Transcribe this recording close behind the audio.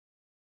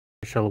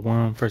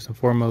Shalom. First and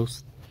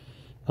foremost,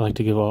 I'd like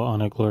to give all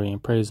honor, glory,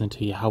 and praise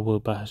unto Yahweh,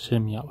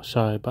 Bahashem,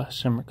 Yahushai,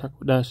 Bahashem,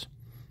 Rakakwadash.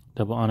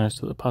 Double honors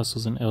to the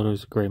apostles and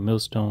elders of Great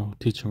Millstone,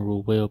 teaching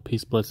rule well,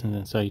 peace, blessings,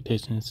 and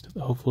salutations to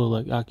the hopeful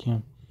elect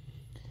Akim,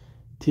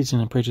 teaching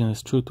and preaching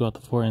this truth throughout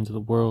the four ends of the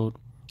world.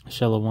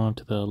 Shalom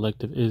to the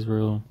elect of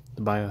Israel,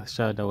 the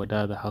Bayashah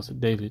Dawadah, the house of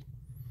David.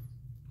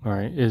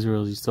 Alright,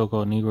 Israel, these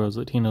so-called Negroes,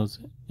 Latinos,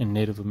 and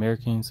Native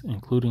Americans,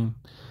 including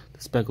the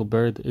speckled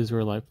bird, the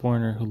Israelite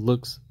foreigner who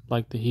looks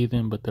like the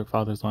heathen, but their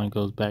father's line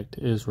goes back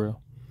to Israel.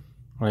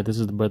 Alright, this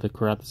is the brother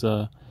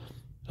Karatza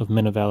of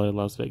Men of Valor,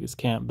 Las Vegas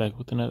Camp, back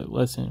with another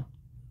lesson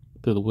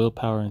through the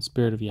willpower and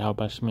spirit of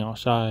Yahweh Shemi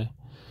Shai.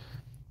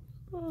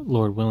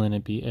 Lord willing,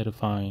 it be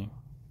edifying.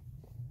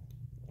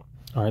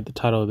 Alright, the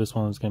title of this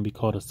one is going to be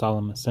called A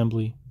Solemn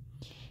Assembly,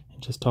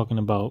 and just talking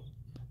about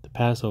the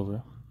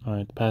Passover.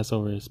 Alright, the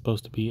Passover is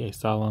supposed to be a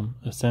solemn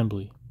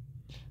assembly.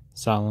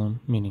 Solemn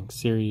meaning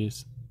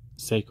serious,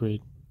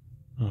 sacred.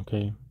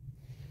 Okay.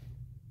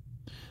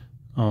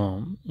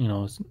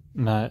 It's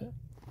not,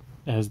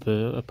 as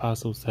the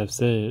apostles have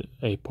said,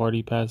 a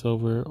party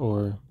Passover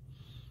or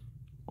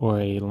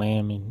a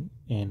lamb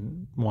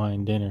and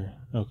wine dinner,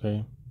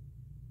 okay?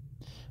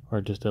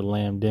 Or just a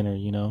lamb dinner,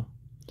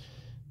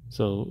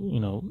 So,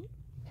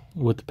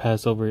 what the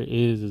Passover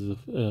is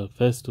a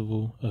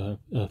festival,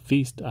 a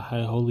feast, a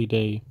high holy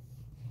day,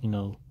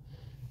 in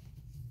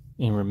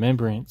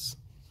remembrance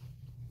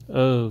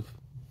of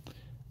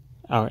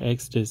our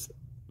exodus,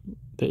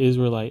 the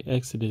Israelite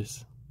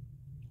exodus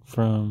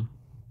from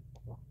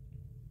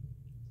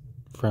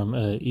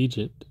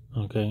Egypt,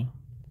 okay?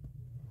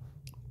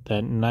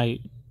 That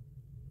night,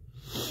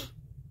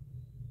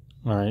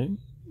 all right,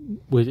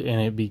 and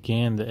it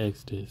began the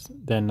exodus.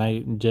 That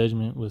night,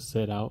 judgment was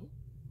set out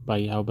by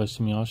Yahweh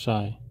Shemi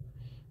Shai,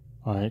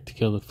 all right, to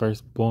kill the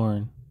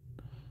firstborn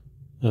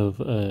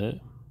of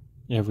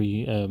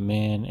every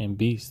man and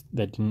beast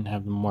that didn't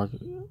have the mark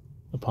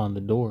upon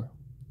the door,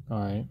 all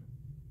right.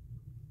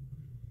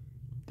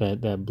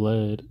 That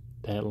blood,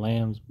 that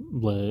lamb's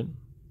blood,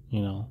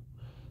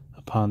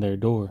 upon their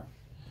door.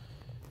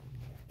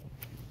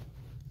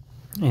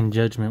 And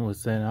judgment was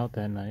sent out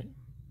that night,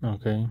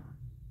 okay?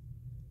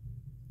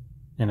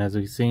 And as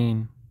we've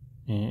seen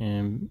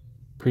in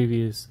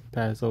previous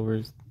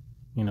Passovers,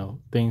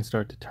 things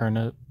start to turn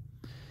up.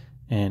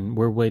 And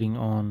we're waiting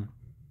on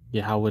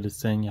Yahweh to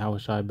send Yahweh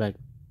Shai back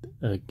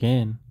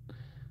again,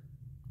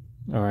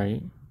 all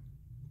right,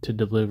 to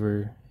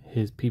deliver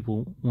his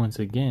people once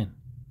again,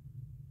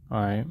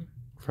 all right,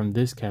 from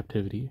this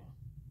captivity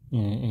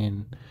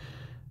in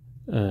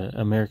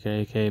America,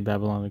 aka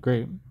Babylon the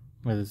Great,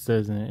 as it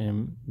says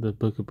in the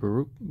book of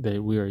Baruch,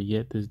 that we are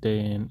yet this day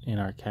in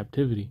our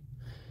captivity,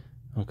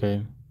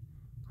 okay?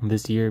 And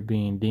this year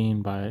being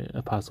deemed by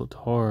Apostle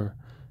Tahar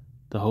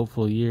the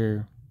hopeful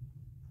year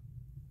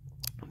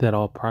that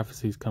all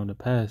prophecies come to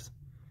pass,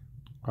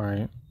 all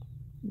right?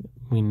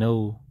 We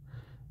know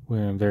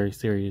we're in very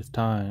serious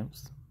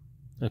times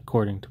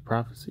according to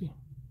prophecy.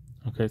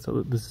 Okay,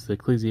 so this is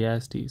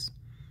Ecclesiastes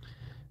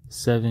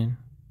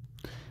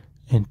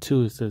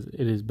 7:2. It says,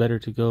 "It is better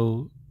to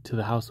go to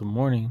the house of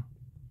mourning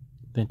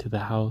than to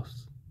go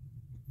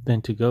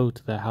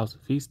to the house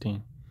of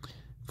feasting,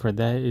 for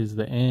that is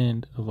the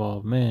end of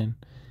all men,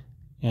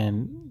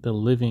 and the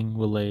living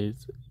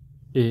relays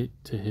it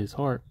to his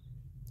heart.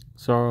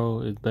 Sorrow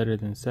is better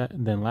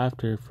than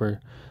laughter, for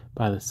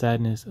by the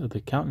sadness of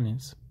the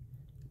countenance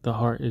the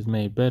heart is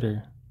made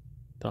better.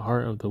 The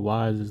heart of the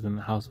wise is in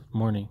the house of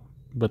mourning,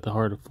 but the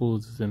heart of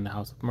fools is in the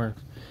house of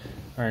mirth."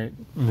 All right,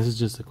 and this is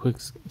just a quick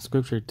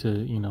scripture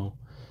to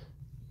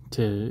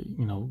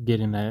get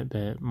in that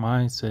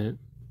mindset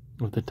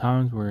of the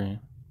times we're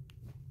in.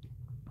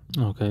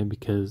 Okay,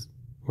 because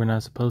we're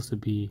not supposed to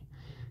be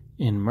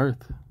in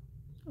mirth.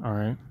 All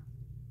right.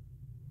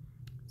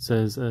 It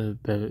says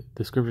that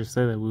the scriptures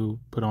say that we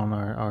will put on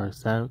our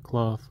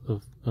sackcloth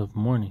of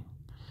mourning.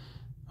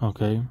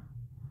 Okay.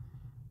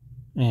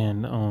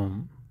 And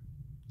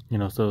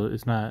so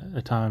it's not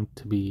a time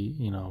to be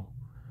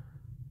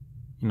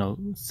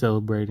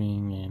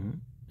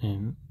celebrating,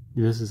 and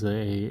this is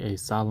a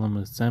solemn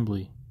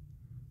assembly.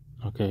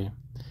 Okay.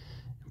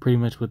 And pretty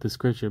much what the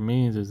scripture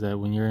means is that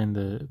when you're in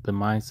the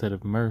mindset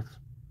of mirth,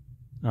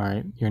 all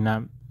right, you're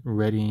not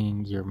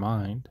readying your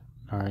mind,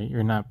 all right,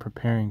 you're not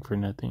preparing for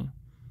nothing,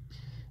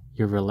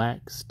 you're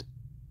relaxed.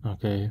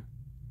 Okay.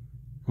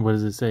 What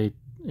does it say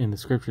in the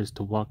scriptures?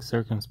 To walk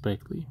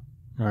circumspectly,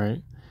 all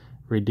right,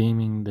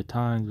 redeeming the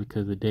times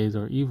because the days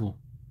are evil.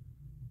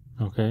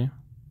 Okay.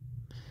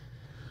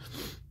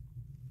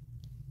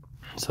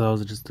 So that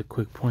was just a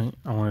quick point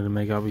I wanted to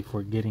make out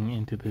before getting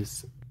into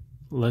this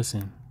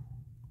lesson.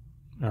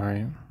 All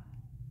right.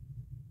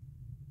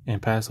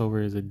 And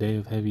Passover is a day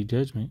of heavy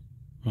judgment,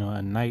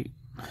 a night.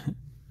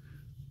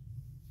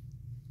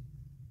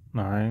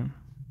 All right.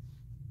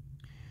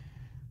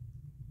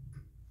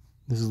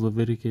 This is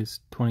Leviticus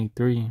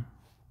 23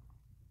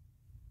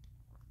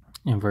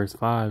 in verse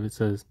 5. It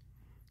says,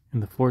 "In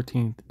the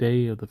 14th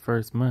day of the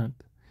first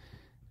month,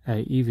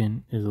 at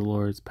even is the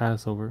Lord's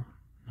Passover."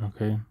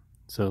 Okay.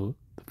 So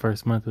the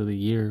first month of the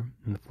year,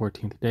 and the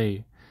 14th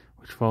day,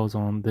 which falls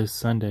on this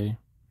Sunday.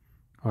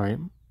 All right.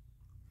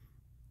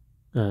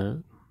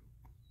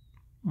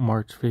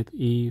 March 5th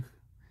Eve.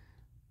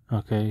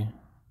 Okay.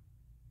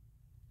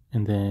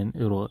 And then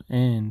it'll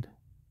end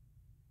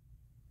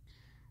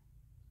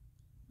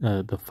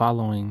the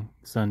following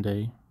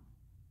Sunday.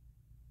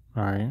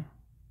 All right.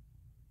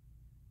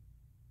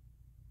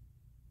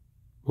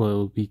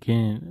 Well, it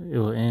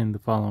will end the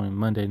following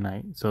Monday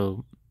night.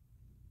 So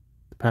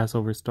the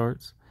Passover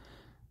starts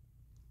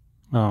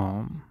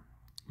March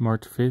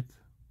 5th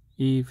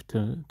Eve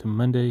to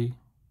Monday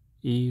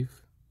Eve.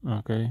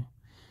 Okay.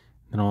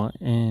 Then it'll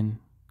end,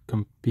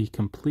 be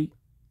complete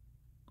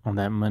on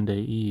that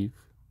Monday Eve.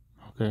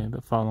 Okay.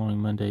 The following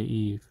Monday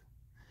Eve.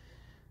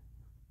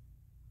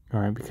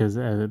 All right. Because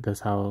that's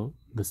how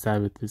the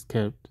Sabbath is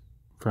kept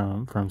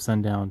from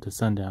sundown to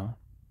sundown.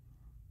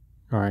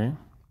 All right.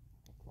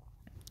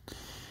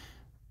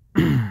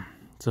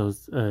 So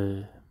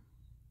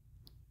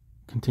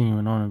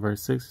continuing on in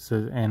verse 6, it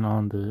says, and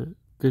on the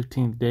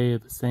 15th day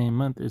of the same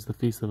month is the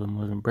Feast of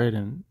Unleavened Bread.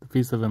 And the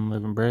Feast of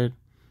Unleavened Bread,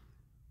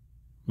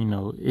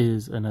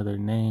 is another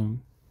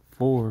name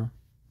for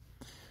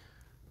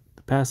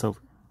the Passover.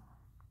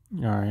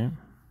 All right.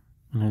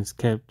 And it's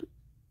kept,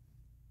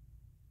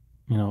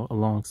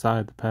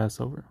 alongside the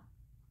Passover.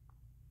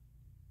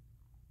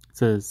 It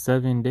says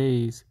 7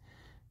 days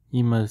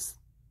you must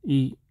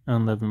eat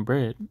unleavened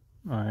bread.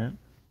 All right.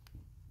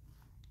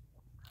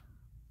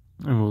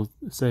 And we'll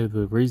say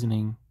the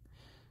reasoning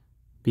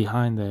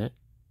behind that,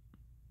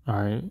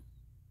 all right,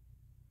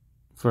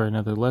 for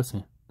another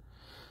lesson.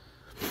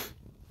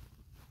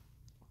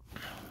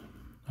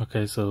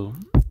 Okay, so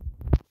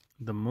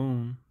the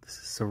moon, this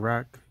is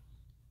Sirach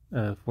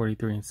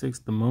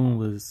 43:6. The moon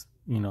was,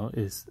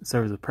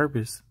 serves a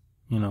purpose,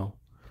 moon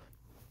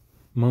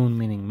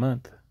meaning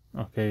month,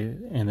 okay,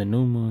 and the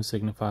new moon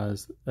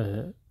signifies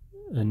a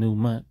new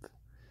month,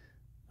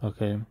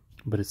 okay.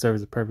 But it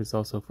serves a purpose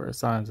also for a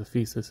sign of a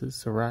feast. This is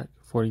Sirach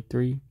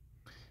 43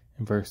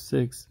 and verse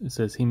 6. It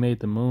says, he made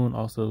the moon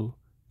also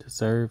to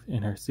serve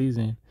in her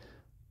season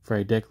for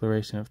a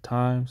declaration of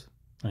times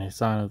and a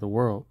sign of the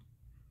world.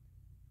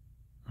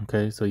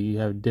 Okay, so you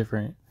have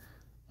different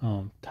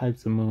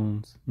types of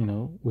moons,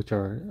 which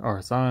are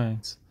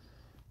signs,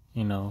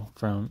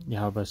 from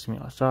Yahweh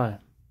Shemi Ashai.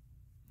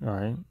 All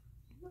right.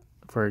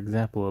 For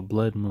example, a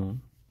blood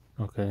moon.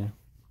 Okay.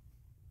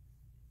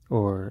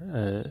 Or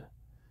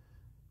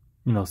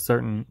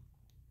certain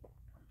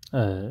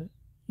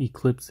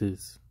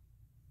eclipses,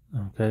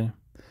 okay,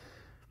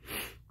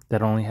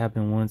 that only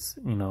happen once,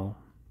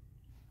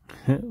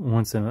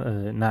 once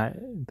in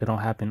they don't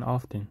happen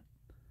often.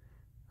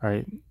 All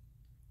right.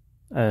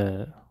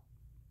 This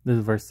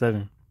is verse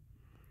 7.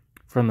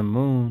 From the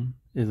moon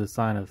is a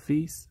sign of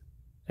feast,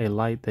 a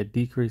light that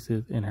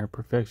decreases in her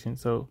perfection.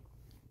 So,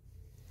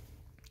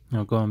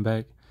 going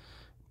back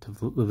to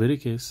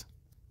Leviticus,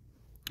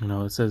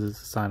 it says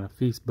it's a sign of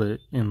feast, but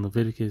in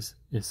Leviticus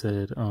it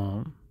said,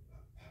 the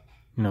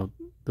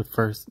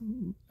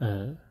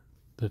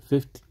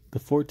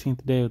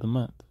 14th day of the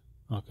month,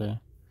 okay,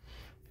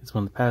 it's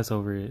when the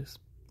Passover is,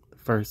 the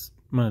first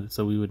month.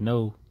 So we would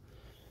know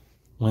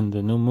when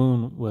the new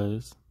moon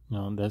was,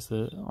 that's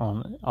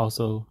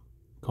also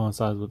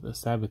coincides with the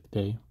Sabbath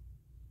day,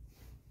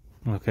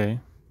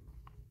 okay.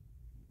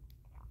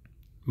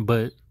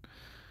 But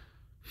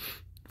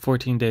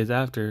 14 days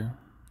after,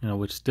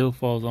 which still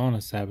falls on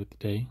a Sabbath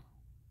day.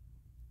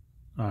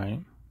 All right.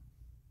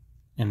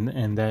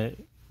 And that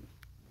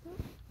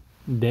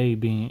day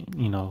being,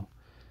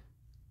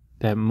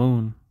 that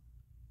moon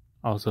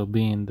also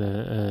being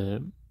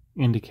the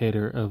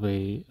indicator of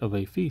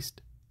a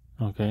feast.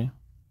 Okay.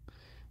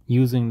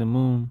 Using the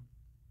moon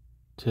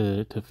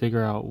to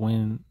figure out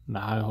when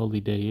the high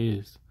holy day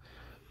is.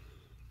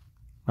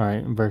 All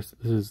right. This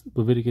is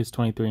Leviticus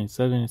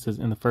 23:7. It says,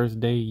 in the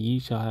first day ye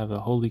shall have a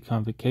holy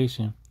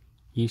convocation.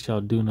 Ye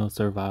shall do no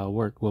servile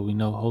work. Well, we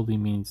know holy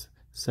means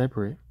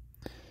separate.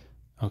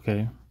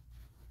 Okay.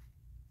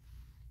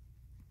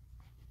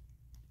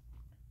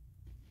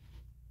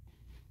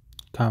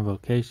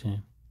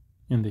 Convocation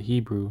in the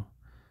Hebrew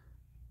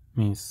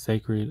means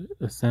sacred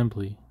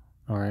assembly.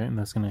 All right. And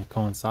that's going to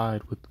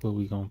coincide with what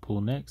we're going to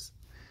pull next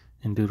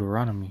in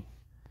Deuteronomy.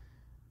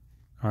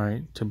 All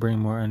right. To bring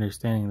more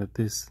understanding that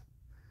this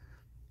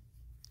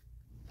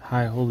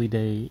high holy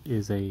day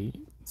is a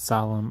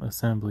solemn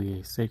assembly,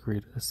 a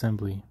sacred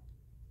assembly.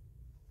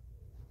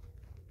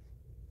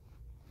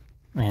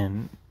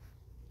 And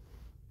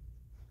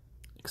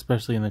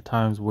especially in the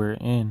times we're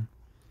in,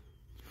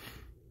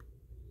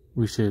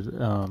 we should,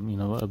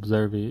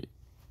 observe it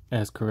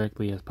as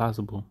correctly as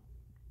possible.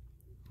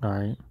 All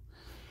right.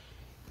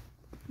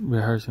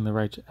 Rehearsing the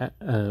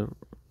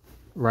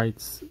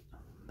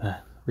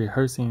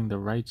rehearsing the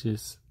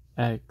righteous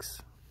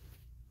acts.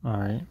 All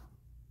right.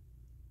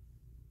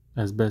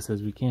 As best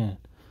as we can.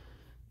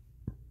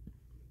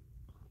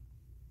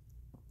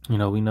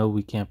 We know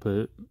we can't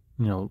put,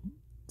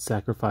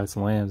 sacrifice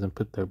lambs and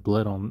put their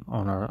blood on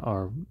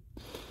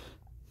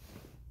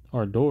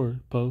our door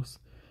posts.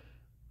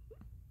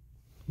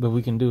 but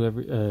we can do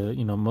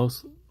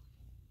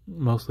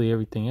mostly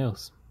everything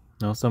else.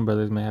 Some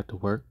brothers may have to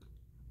work,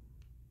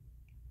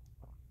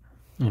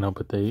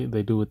 but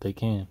they do what they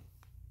can,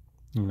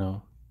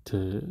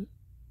 to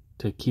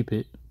keep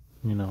it,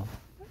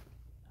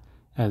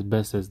 as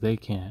best as they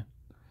can.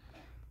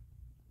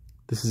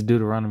 This is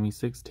Deuteronomy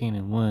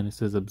 16:1. It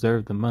says,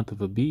 observe the month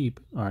of Abib.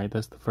 All right,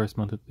 that's the first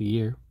month of the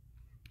year.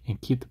 And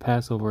keep the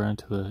Passover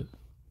unto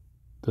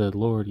the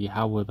Lord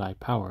Yahweh thy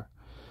power.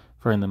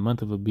 For in the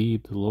month of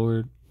Abib, the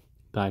Lord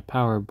thy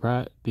power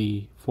brought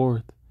thee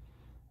forth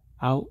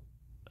out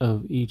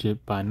of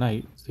Egypt by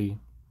night. See,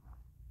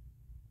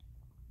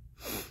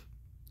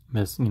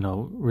 that's,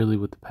 really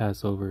what the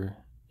Passover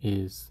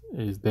is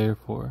there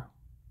for.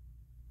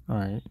 All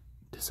right,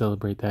 to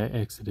celebrate that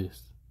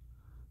Exodus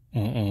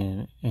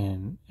and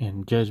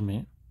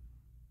judgment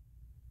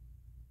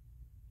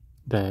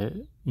that,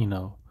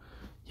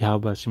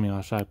 Yahweh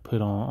Shemi Shai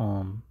put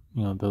on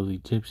those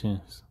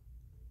Egyptians.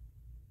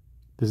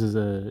 This is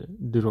a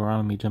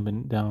Deuteronomy,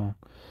 jumping down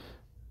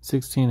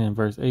 16 and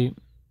verse 8.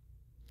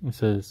 It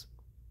says,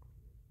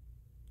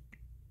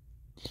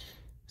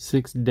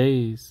 6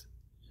 days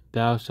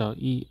thou shalt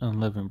eat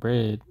unleavened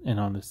bread, and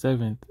on the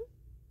 7th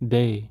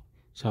day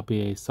shall be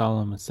a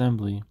solemn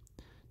assembly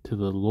to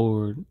the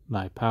Lord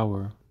thy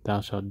power.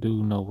 Thou shalt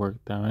do no work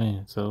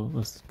therein. So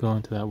let's go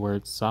into that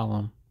word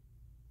solemn.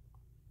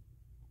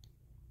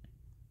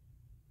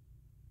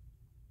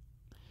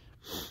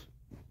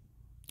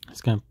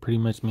 It's going to pretty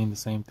much mean the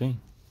same thing.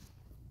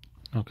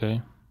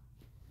 Okay.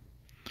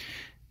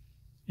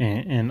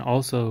 And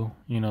also,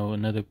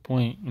 another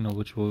point,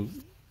 which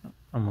I'm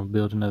going to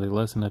build another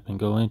lesson up and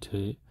go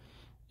into it,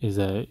 is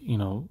that,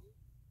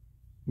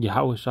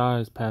 Yahweh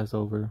Shai's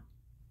Passover,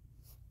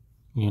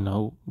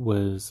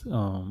 was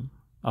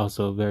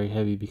also very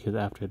heavy, because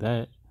after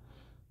that,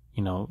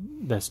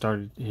 that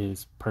started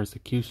his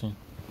persecution.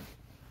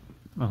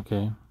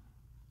 Okay.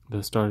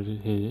 That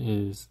started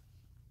his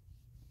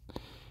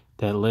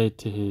that led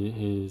to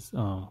his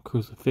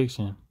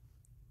crucifixion.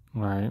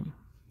 Right.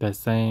 That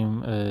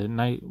same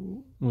night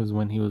was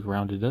when he was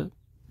rounded up.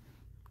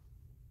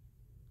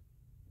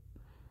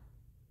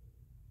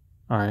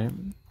 All right.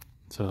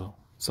 So,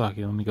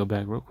 Saki, let me go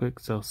back real quick.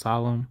 So,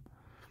 solemn,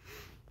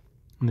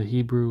 in the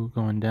Hebrew,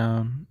 going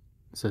down,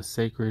 it's a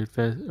sacred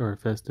or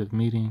festive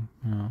meeting.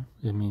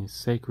 It means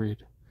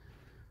sacred.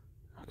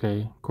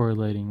 Okay,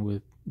 correlating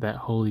with that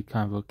holy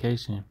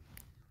convocation.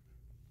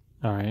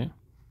 All right.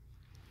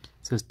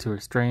 It says to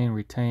restrain,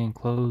 retain,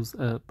 close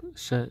up,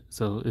 shut.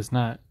 So it's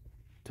not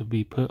to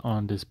be put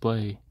on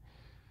display.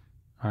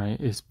 All right.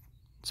 It's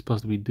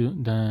supposed to be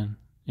done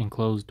in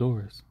closed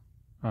doors.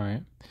 All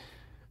right.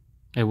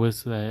 It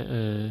was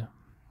that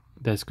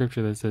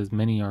scripture that says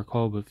many are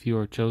called but few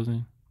are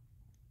chosen.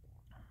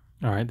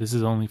 All right. This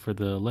is only for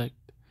the elect.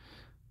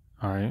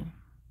 All right.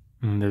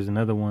 And there's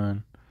another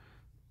one,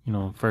 in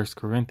 1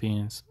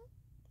 Corinthians.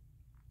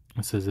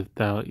 It says, if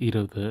thou eat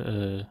of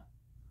the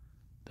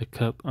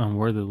cup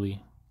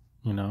unworthily,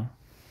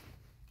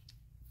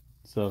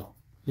 So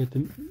you have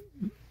to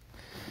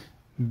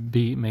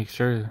make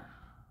sure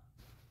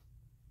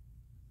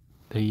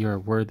that you are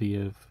worthy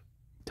of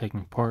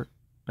taking part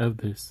of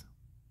this.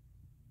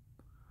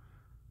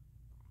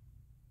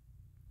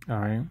 All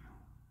right.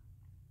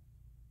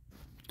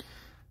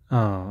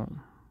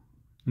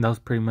 That was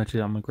pretty much it.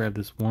 I'm gonna grab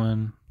this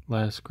one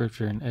last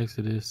scripture in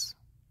Exodus.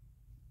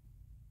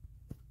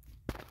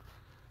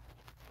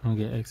 I'm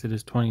gonna get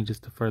Exodus 20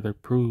 just to further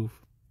prove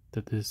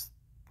that this,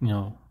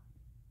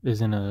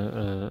 isn't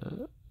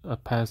a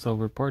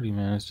Passover party,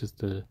 man. It's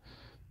just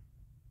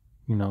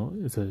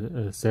it's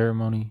a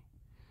ceremony.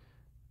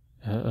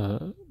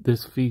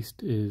 This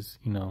feast is,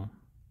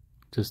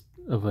 just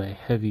of a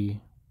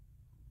heavy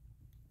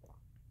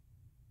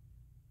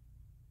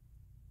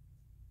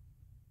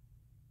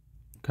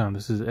kind.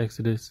 This is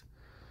Exodus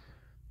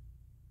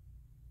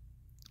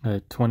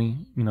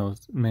 20.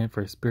 It's meant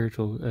for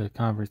spiritual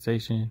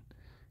conversation.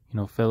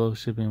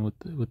 Fellowshipping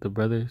with the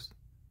brothers,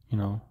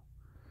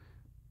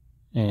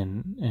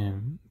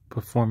 and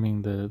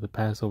performing the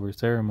Passover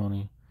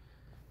ceremony.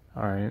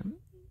 All right.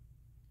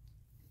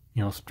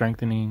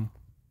 Strengthening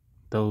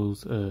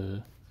those,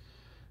 that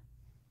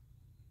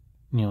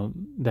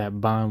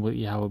bond with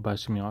Yahweh by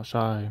Shemi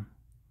Shai,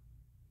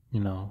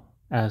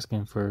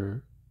 asking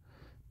for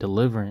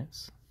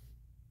deliverance.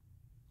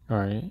 All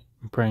right.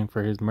 And praying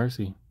for his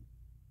mercy.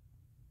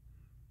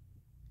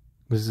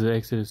 This is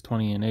Exodus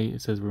 20:8.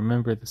 It says,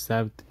 remember the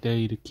Sabbath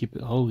day to keep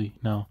it holy.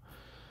 Now,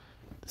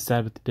 the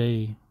Sabbath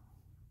day,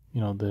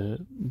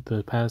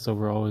 the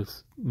Passover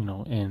always,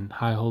 and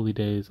high holy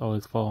days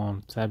always fall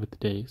on Sabbath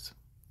days.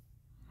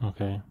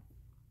 Okay.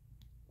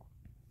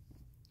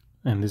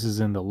 And this is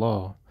in the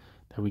law,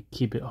 that we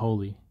keep it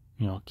holy,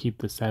 keep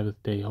the Sabbath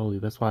day holy.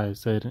 That's why I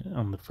said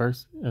on the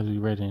first, as we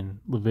read in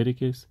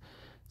Leviticus,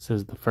 it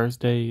says the first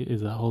day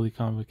is a holy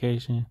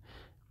convocation.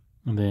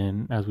 And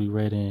then, as we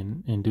read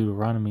in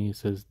Deuteronomy, it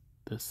says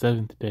the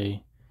 7th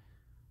day,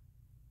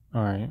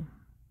 all right,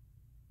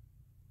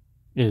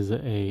 is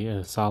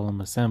a solemn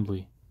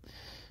assembly.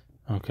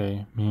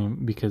 Okay,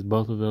 because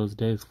both of those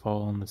days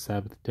fall on the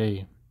Sabbath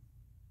day,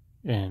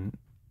 and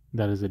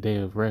that is a day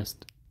of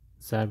rest.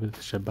 Sabbath,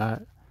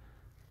 Shabbat,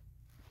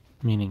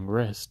 meaning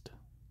rest.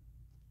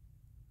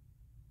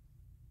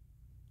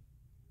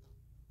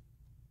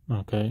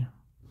 Okay.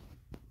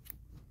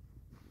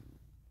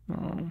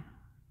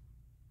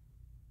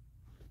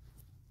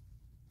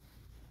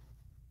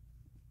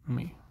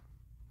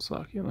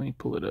 Let me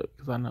pull it up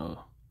because I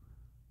know.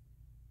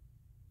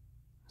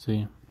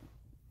 See,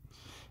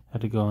 I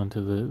had to go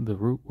into the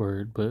root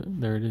word, but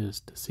there it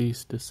is: to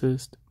cease,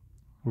 desist,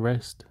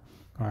 rest.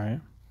 All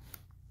right.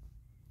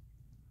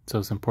 So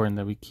it's important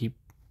that we keep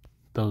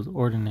those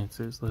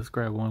ordinances. Let's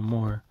grab one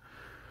more.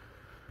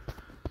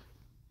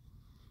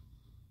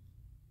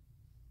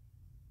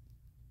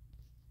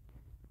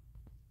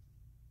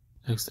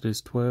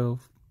 Exodus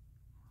 12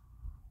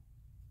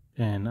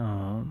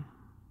 and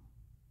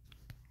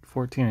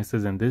 14, it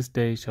says, "And this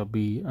day shall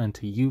be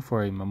unto you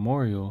for a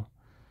memorial,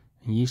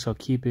 and ye shall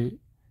keep it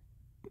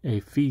a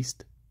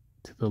feast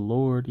to the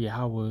Lord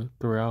Yahweh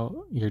throughout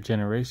your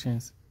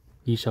generations.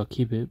 Ye shall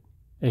keep it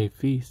a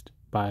feast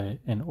by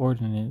an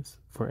ordinance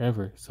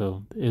forever."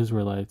 So the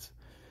Israelites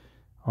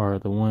are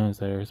the ones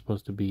that are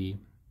supposed to be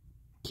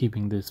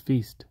keeping this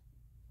feast,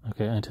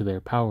 okay, unto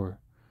their power.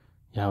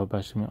 Yahweh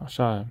Bashim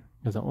Ashai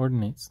is an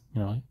ordinance,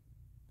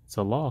 it's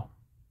a law.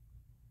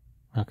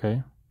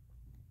 Okay.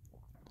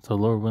 So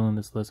Lord willing,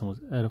 this lesson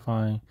was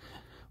edifying.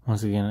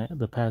 Once again,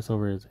 the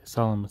Passover is a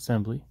solemn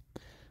assembly.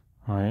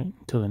 All right.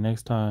 Until the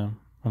next time,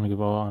 I'm going to give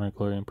all honor,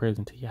 glory, and praise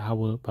unto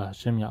Yahweh,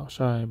 Ba'ashem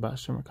Yahushai,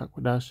 Ba'ashem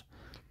Rakakwadash.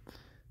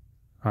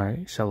 All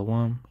right.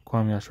 Shalom,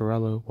 Kwam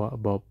Yasharalo,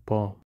 Wa'abal.